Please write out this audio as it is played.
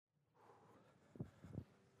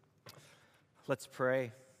Let's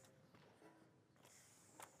pray.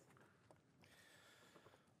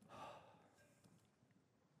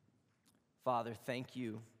 Father, thank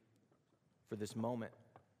you for this moment,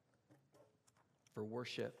 for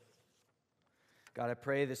worship. God, I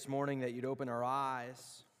pray this morning that you'd open our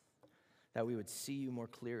eyes, that we would see you more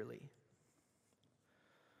clearly.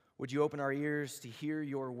 Would you open our ears to hear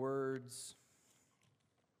your words?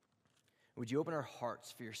 Would you open our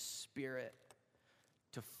hearts for your Spirit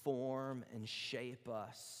to form and shape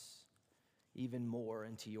us even more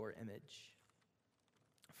into your image,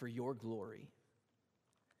 for your glory?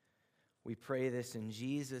 We pray this in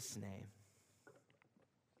Jesus' name.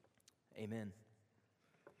 Amen.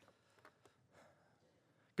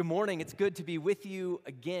 Good morning. It's good to be with you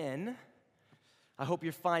again. I hope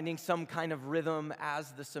you're finding some kind of rhythm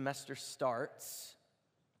as the semester starts.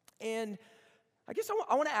 And I guess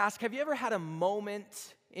I want to ask, have you ever had a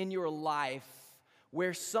moment in your life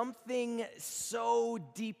where something so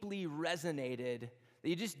deeply resonated that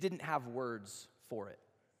you just didn't have words for it?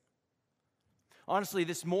 Honestly,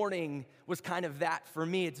 this morning was kind of that for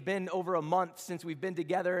me. It's been over a month since we've been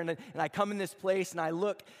together, and I come in this place and I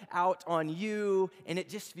look out on you, and it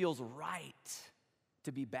just feels right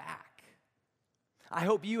to be back. I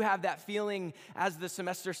hope you have that feeling as the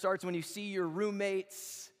semester starts when you see your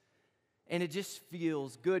roommates, and it just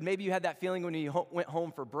feels good. Maybe you had that feeling when you went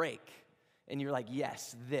home for break, and you're like,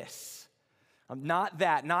 yes, this. Not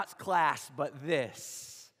that, not class, but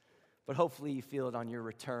this. But hopefully you feel it on your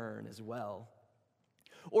return as well.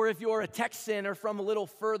 Or if you're a Texan or from a little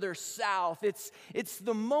further south, it's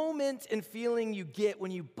the moment and feeling you get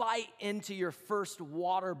when you bite into your first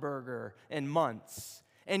Whataburger in months.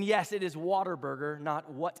 And yes, it is Whataburger,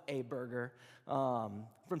 not What a Burger,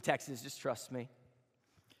 from Texas, just trust me.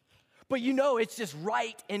 But you know it's just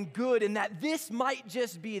right and good, and that this might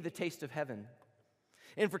just be the taste of heaven.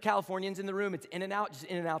 And for Californians in the room, it's In-N-Out, just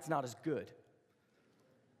In-N-Out's not as good.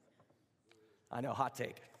 I know, hot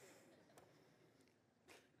take.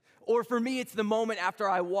 Or for me, it's the moment after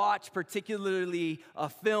I watch particularly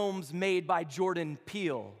films made by Jordan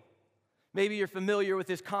Peele. Maybe you're familiar with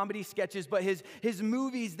his comedy sketches, but his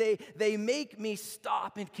movies, they make me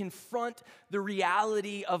stop and confront the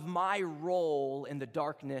reality of my role in the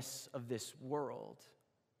darkness of this world.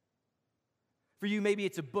 For you, maybe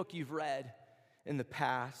it's a book you've read in the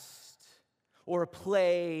past, or a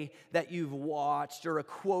play that you've watched, or a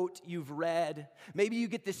quote you've read. Maybe you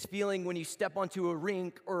get this feeling when you step onto a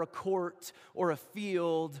rink or a court or a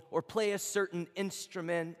field or play a certain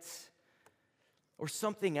instrument or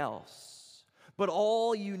something else. But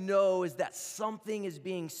all you know is that something is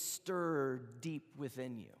being stirred deep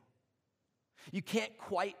within you. You can't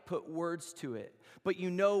quite put words to it, but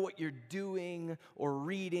you know what you're doing or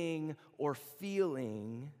reading or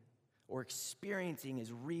feeling or experiencing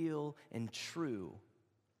is real and true,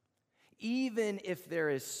 even if there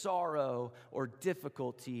is sorrow or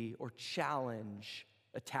difficulty or challenge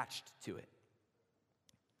attached to it.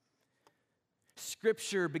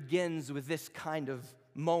 Scripture begins with this kind of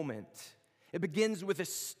moment. It begins with a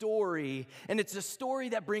story, and it's a story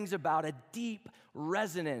that brings about a deep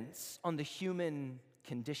resonance on the human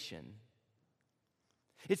condition.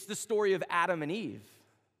 It's the story of Adam and Eve.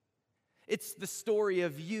 It's the story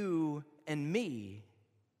of you and me.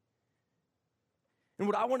 And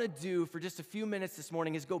what I want to do for just a few minutes this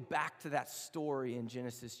morning is go back to that story in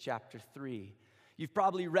Genesis chapter 3. You've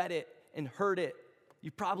probably read it and heard it. You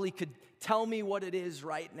probably could tell me what it is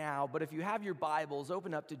right now, but if you have your Bibles,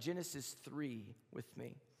 open up to Genesis 3 with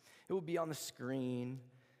me. It will be on the screen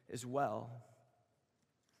as well.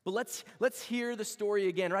 But let's hear the story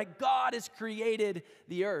again, right? God has created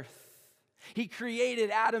the earth. He created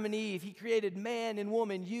Adam and Eve. He created man and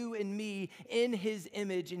woman, you and me, in his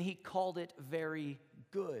image, and he called it very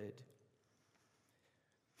good.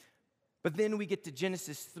 But then we get to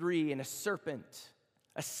Genesis 3, and a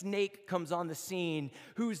snake comes on the scene,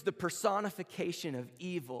 who's the personification of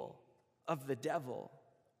evil, of the devil.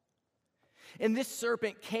 And this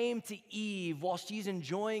serpent came to Eve while she's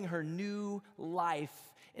enjoying her new life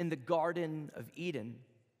in the Garden of Eden.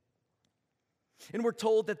 And we're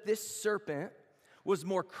told that this serpent was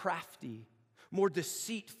more crafty, more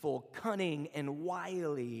deceitful, cunning, and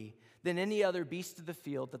wily than any other beast of the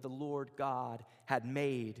field that the Lord God had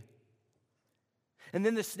made. And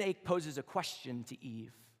then the snake poses a question to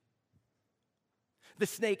Eve. The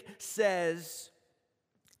snake says,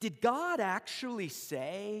 "Did God actually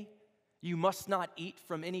say you must not eat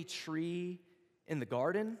from any tree in the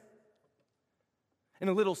garden?" And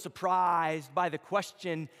a little surprised by the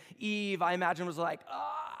question, Eve, I imagine, was like,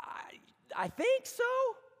 I think so.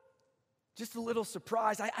 Just a little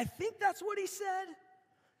surprised. I think that's what he said.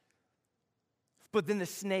 But then the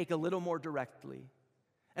snake, a little more directly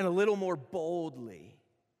and a little more boldly,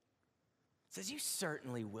 says, "You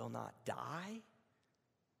certainly will not die.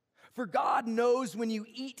 For God knows when you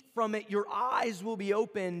eat from it, your eyes will be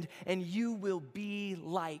opened and you will be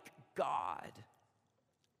like God."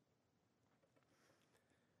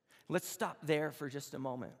 Let's stop there for just a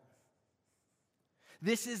moment.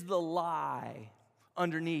 This is the lie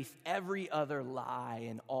underneath every other lie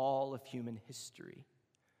in all of human history.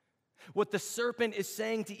 What the serpent is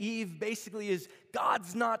saying to Eve basically is,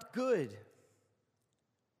 God's not good.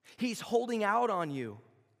 He's holding out on you.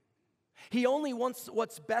 He only wants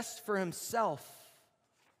what's best for himself.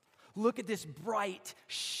 Look at this bright,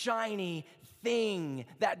 shiny thing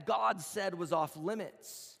that God said was off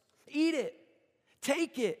limits. Eat it,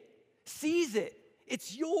 take it, seize it.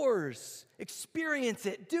 It's yours. Experience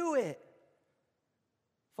it, do it.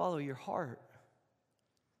 Follow your heart.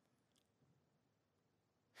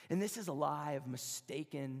 And this is a lie of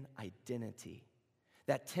mistaken identity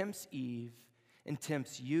that tempts Eve and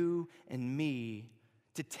tempts you and me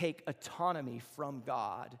to take autonomy from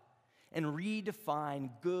God and redefine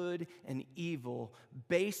good and evil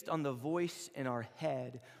based on the voice in our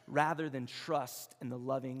head rather than trust in the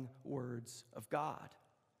loving words of God.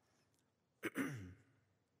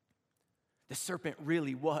 The serpent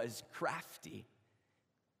really was crafty,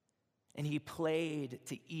 and he played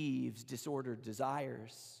to Eve's disordered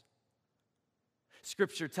desires.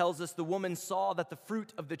 Scripture tells us the woman saw that the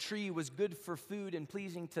fruit of the tree was good for food and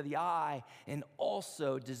pleasing to the eye, and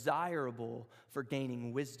also desirable for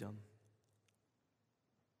gaining wisdom.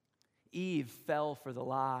 Eve fell for the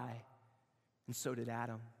lie, and so did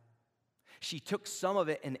Adam. She took some of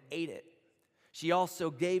it and ate it. She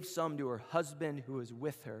also gave some to her husband who was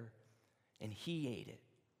with her, and he ate it.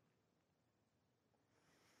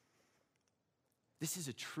 This is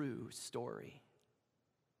a true story.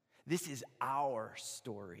 This is our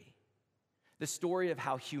story. The story of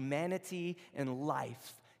how humanity and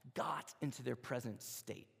life got into their present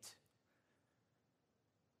state.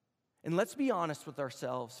 And let's be honest with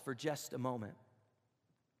ourselves for just a moment.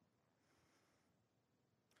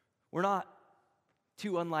 We're not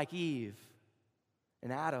too unlike Eve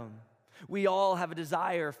and Adam. We all have a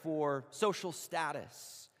desire for social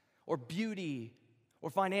status or beauty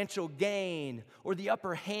or financial gain or the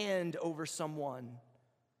upper hand over someone.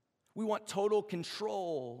 We want total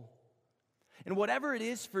control. And whatever it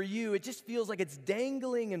is for you, it just feels like it's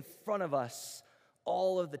dangling in front of us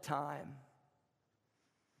all of the time.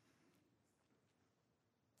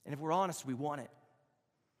 And if we're honest, we want it.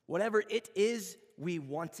 Whatever it is, we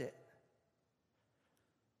want it.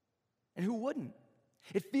 And who wouldn't?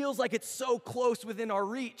 It feels like it's so close within our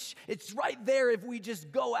reach. It's right there if we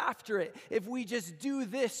just go after it, if we just do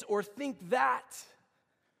this or think that.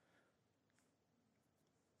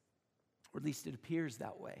 Or at least it appears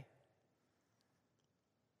that way.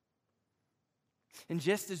 And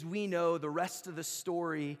just as we know the rest of the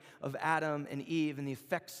story of Adam and Eve and the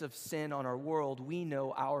effects of sin on our world, we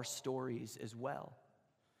know our stories as well.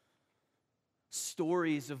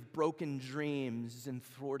 Stories of broken dreams and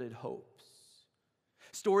thwarted hopes.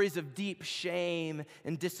 Stories of deep shame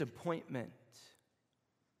and disappointment,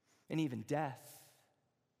 and even death.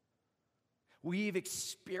 We've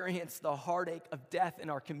experienced the heartache of death in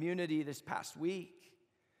our community this past week,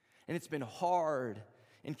 and it's been hard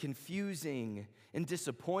and confusing and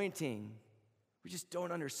disappointing. We just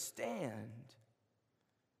don't understand.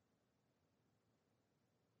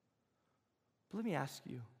 But let me ask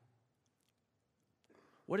you,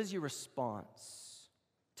 what is your response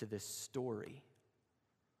to this story?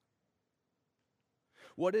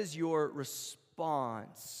 What is your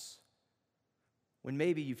response when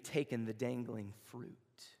maybe you've taken the dangling fruit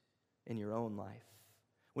in your own life?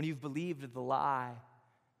 When you've believed the lie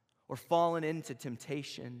or fallen into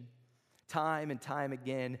temptation time and time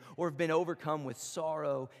again, or have been overcome with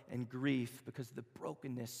sorrow and grief because of the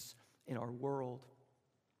brokenness in our world?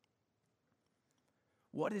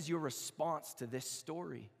 What is your response to this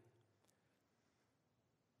story?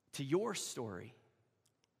 To your story?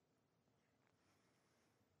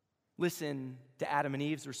 Listen to Adam and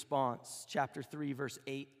Eve's response, chapter 3, verse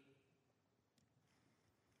 8.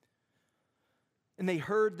 And they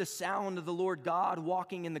heard the sound of the Lord God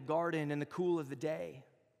walking in the garden in the cool of the day.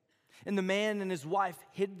 And the man and his wife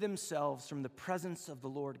hid themselves from the presence of the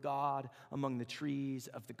Lord God among the trees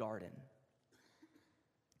of the garden.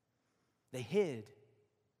 They hid.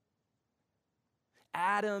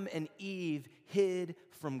 Adam and Eve hid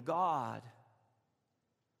from God.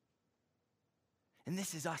 And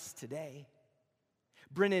this is us today.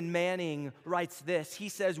 Brennan Manning writes this. He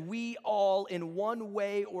says, we all in one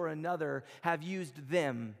way or another have used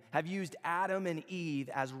Adam and Eve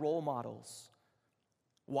as role models.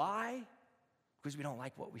 Why? Because we don't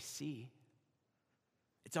like what we see.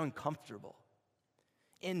 It's uncomfortable,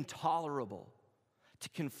 intolerable to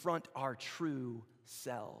confront our true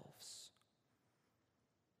selves.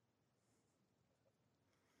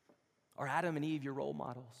 Are Adam and Eve your role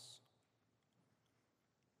models?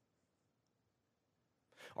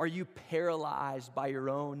 Are you paralyzed by your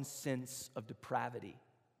own sense of depravity?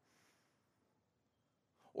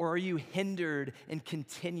 Or are you hindered in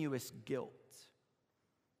continuous guilt?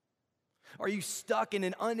 Are you stuck in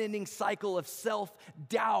an unending cycle of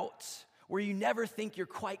self-doubt where you never think you're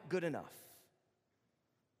quite good enough?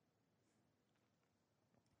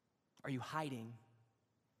 Are you hiding?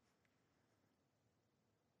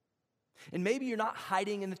 And maybe you're not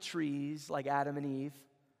hiding in the trees like Adam and Eve.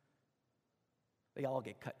 They all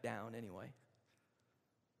get cut down anyway.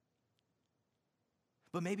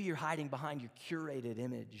 But maybe you're hiding behind your curated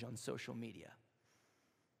image on social media,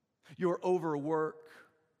 your overwork,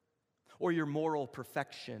 or your moral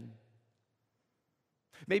perfection.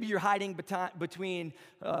 Maybe you're hiding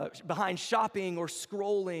behind shopping or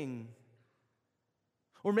scrolling.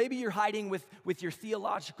 Or maybe you're hiding with your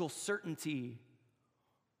theological certainty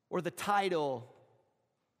or the title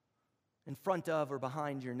in front of or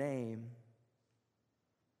behind your name.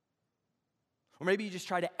 Or maybe you just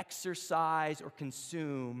try to exercise or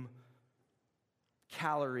consume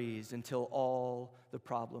calories until all the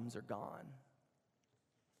problems are gone.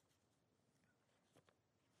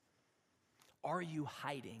 Are you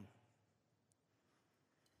hiding?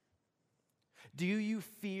 Do you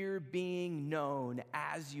fear being known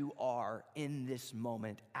as you are in this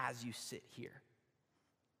moment, as you sit here?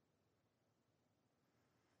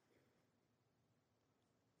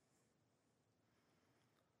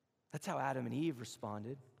 That's how Adam and Eve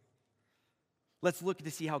responded. Let's look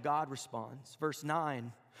to see how God responds. Verse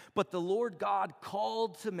 9, but the Lord God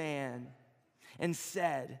called to man and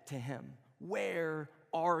said to him, where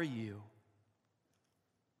are you?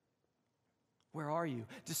 Where are you?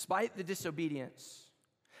 Despite the disobedience,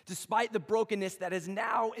 despite the brokenness that has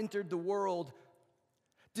now entered the world,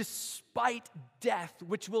 despite death,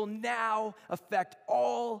 which will now affect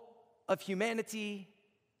all of humanity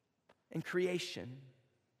and creation,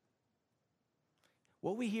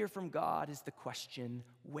 what we hear from God is the question,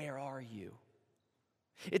 where are you?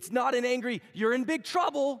 It's not an angry, you're in big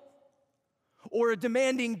trouble, or a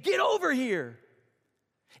demanding, get over here.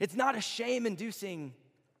 It's not a shame-inducing,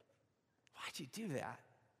 why'd you do that?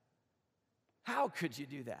 How could you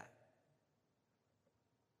do that?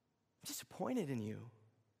 I'm disappointed in you.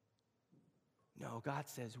 No, God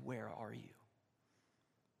says, where are you?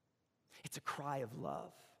 It's a cry of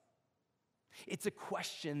love. It's a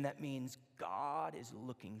question that means God is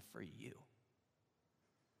looking for you.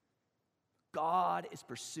 God is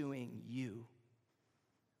pursuing you.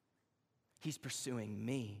 He's pursuing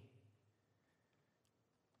me.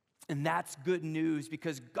 And that's good news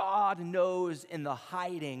because God knows in the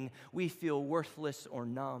hiding we feel worthless or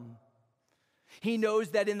numb. He knows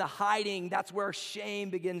that in the hiding, that's where shame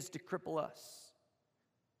begins to cripple us.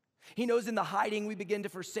 He knows in the hiding we begin to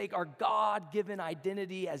forsake our God-given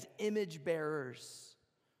identity as image bearers.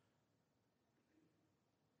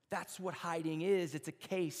 That's what hiding is. It's a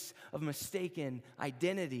case of mistaken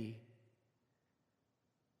identity,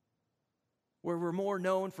 where we're more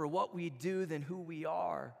known for what we do than who we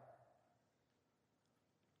are.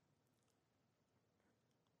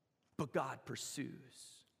 But God pursues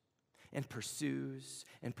and pursues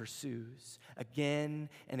and pursues again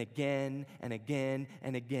and again and again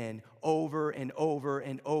and again, over and over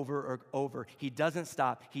and over and over. He doesn't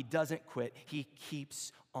stop. He doesn't quit. He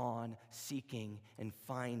keeps on seeking and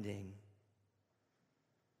finding.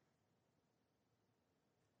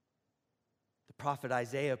 The prophet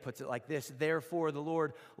Isaiah puts it like this, therefore the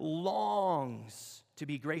Lord longs to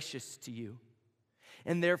be gracious to you,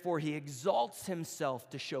 and therefore he exalts himself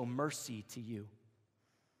to show mercy to you.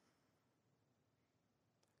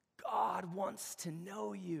 God wants to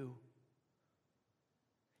know you.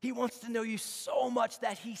 He wants to know you so much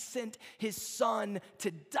that he sent his son to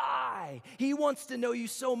die. He wants to know you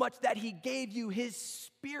so much that he gave you his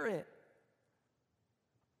Spirit.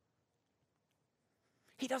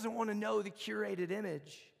 He doesn't want to know the curated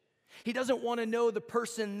image. He doesn't want to know the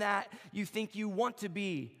person that you think you want to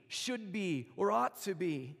be, should be, or ought to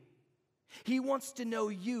be. He wants to know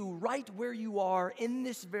you right where you are in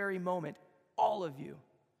this very moment, all of you.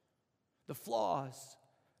 The flaws,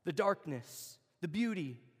 the darkness, the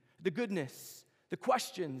beauty, the goodness, the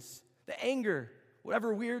questions, the anger,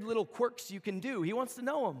 whatever weird little quirks you can do. He wants to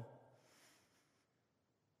know them.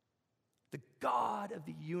 The God of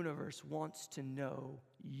the universe wants to know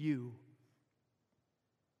you.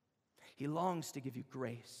 He longs to give you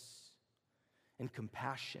grace and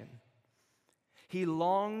compassion. He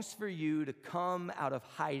longs for you to come out of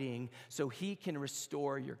hiding so he can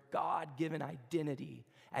restore your God-given identity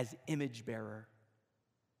as image bearer,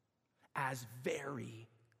 as very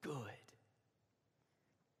good.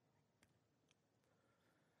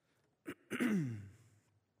 And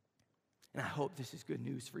I hope this is good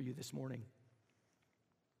news for you this morning.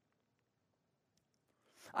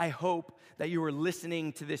 I hope that you are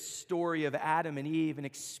listening to this story of Adam and Eve and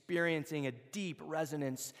experiencing a deep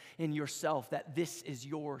resonance in yourself, that this is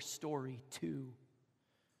your story too.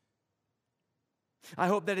 I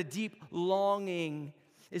hope that a deep longing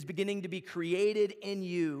is beginning to be created in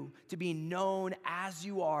you to be known as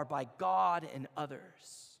you are by God and others.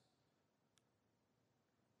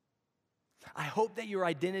 I hope that your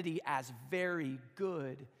identity as very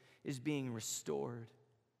good is being restored.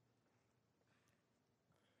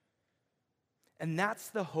 And that's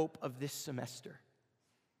the hope of this semester,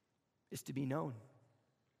 is to be known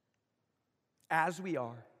as we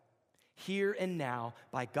are, here and now,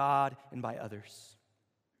 by God and by others.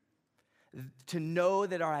 To know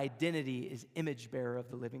that our identity is image bearer of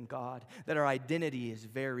the living God, that our identity is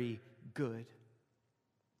very good.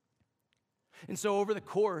 And so over the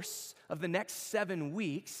course of the next 7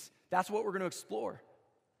 weeks, that's what we're going to explore,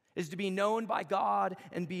 is to be known by God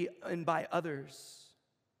and by others.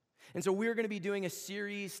 And so we're going to be doing a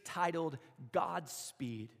series titled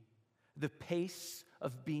Godspeed, the pace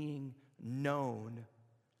of being known.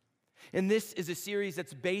 And this is a series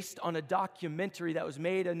that's based on a documentary that was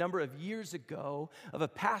made a number of years ago of a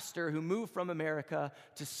pastor who moved from America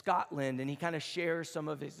to Scotland, and he kind of shares some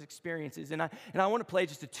of his experiences. And I want to play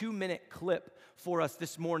just a 2-minute clip for us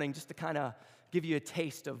this morning just to kind of give you a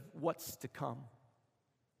taste of what's to come.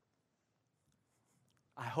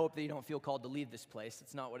 I hope that you don't feel called to leave this place.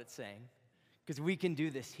 That's not what it's saying, because we can do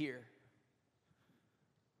this here.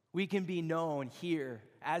 We can be known here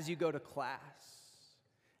as you go to class,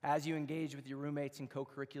 as you engage with your roommates and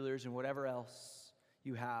co-curriculars and whatever else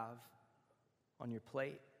you have on your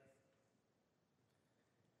plate.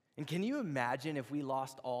 And can you imagine if we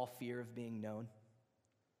lost all fear of being known?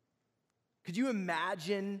 Could you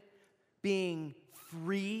imagine being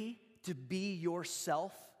free to be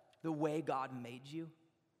yourself the way God made you?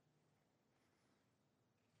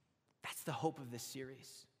 That's the hope of this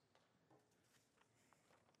series.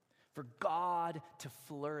 For God to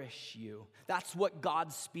flourish you. That's what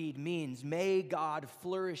Godspeed means. May God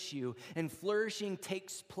flourish you. And flourishing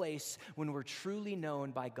takes place when we're truly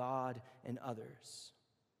known by God and others.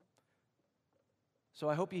 So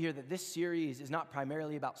I hope you hear that this series is not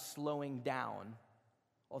primarily about slowing down,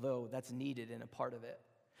 although that's needed in a part of it.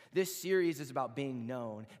 This series is about being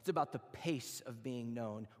known. It's about the pace of being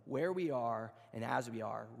known, where we are and as we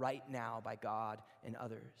are right now by God and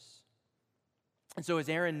others. And so as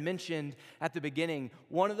Aaron mentioned at the beginning,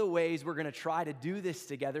 one of the ways we're going to try to do this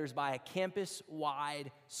together is by a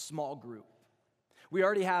campus-wide small group. We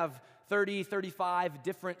already have 30, 35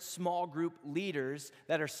 different small group leaders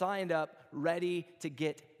that are signed up, ready to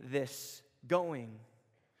get this going.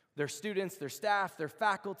 Their students, their staff, their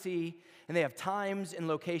faculty, and they have times and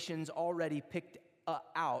locations already picked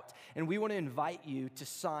out. And we want to invite you to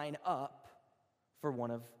sign up for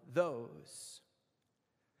one of those.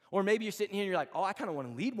 Or maybe you're sitting here and you're like, oh, I kind of want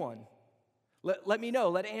to lead one. Let me know.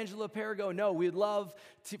 Let Angela Perigo know. We'd love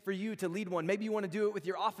for you to lead one. Maybe you want to do it with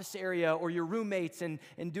your office area or your roommates and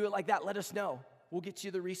do it like that. Let us know. We'll get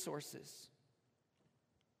you the resources.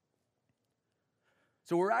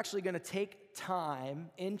 So we're actually going to take time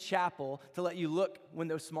in chapel to let you look when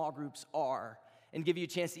those small groups are and give you a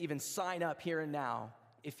chance to even sign up here and now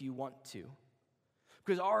if you want to.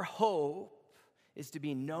 Because our hope is to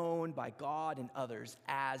be known by God and others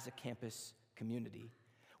as a campus community.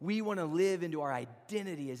 We want to live into our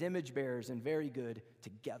identity as image bearers and very good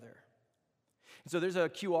together. And so there's a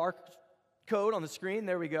QR code on the screen.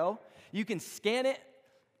 There we go. You can scan it,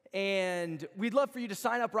 and we'd love for you to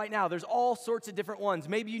sign up right now. There's all sorts of different ones.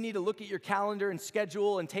 Maybe you need to look at your calendar and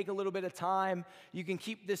schedule and take a little bit of time. You can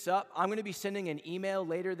keep this up. I'm going to be sending an email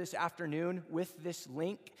later this afternoon with this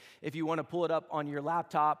link if you want to pull it up on your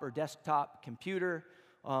laptop or desktop computer.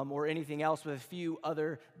 Or anything else with a few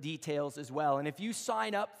other details as well. And if you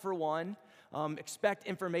sign up for one, expect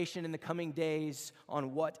information in the coming days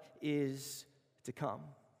on what is to come.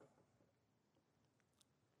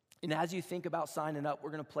 And as you think about signing up,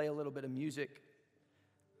 we're going to play a little bit of music.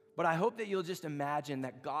 But I hope that you'll just imagine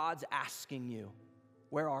that God's asking you,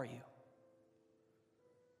 where are you?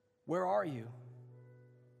 Where are you?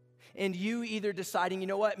 And you either deciding, you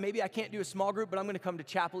know what, maybe I can't do a small group, but I'm going to come to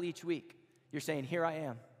chapel each week. You're saying, here I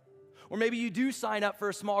am. Or maybe you do sign up for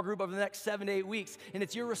a small group over the next 7 to 8 weeks, and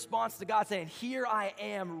it's your response to God saying, here I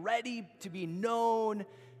am, ready to be known,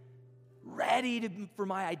 for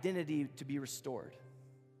my identity to be restored.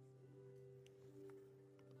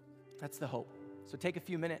 That's the hope. So take a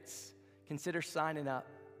few minutes, consider signing up.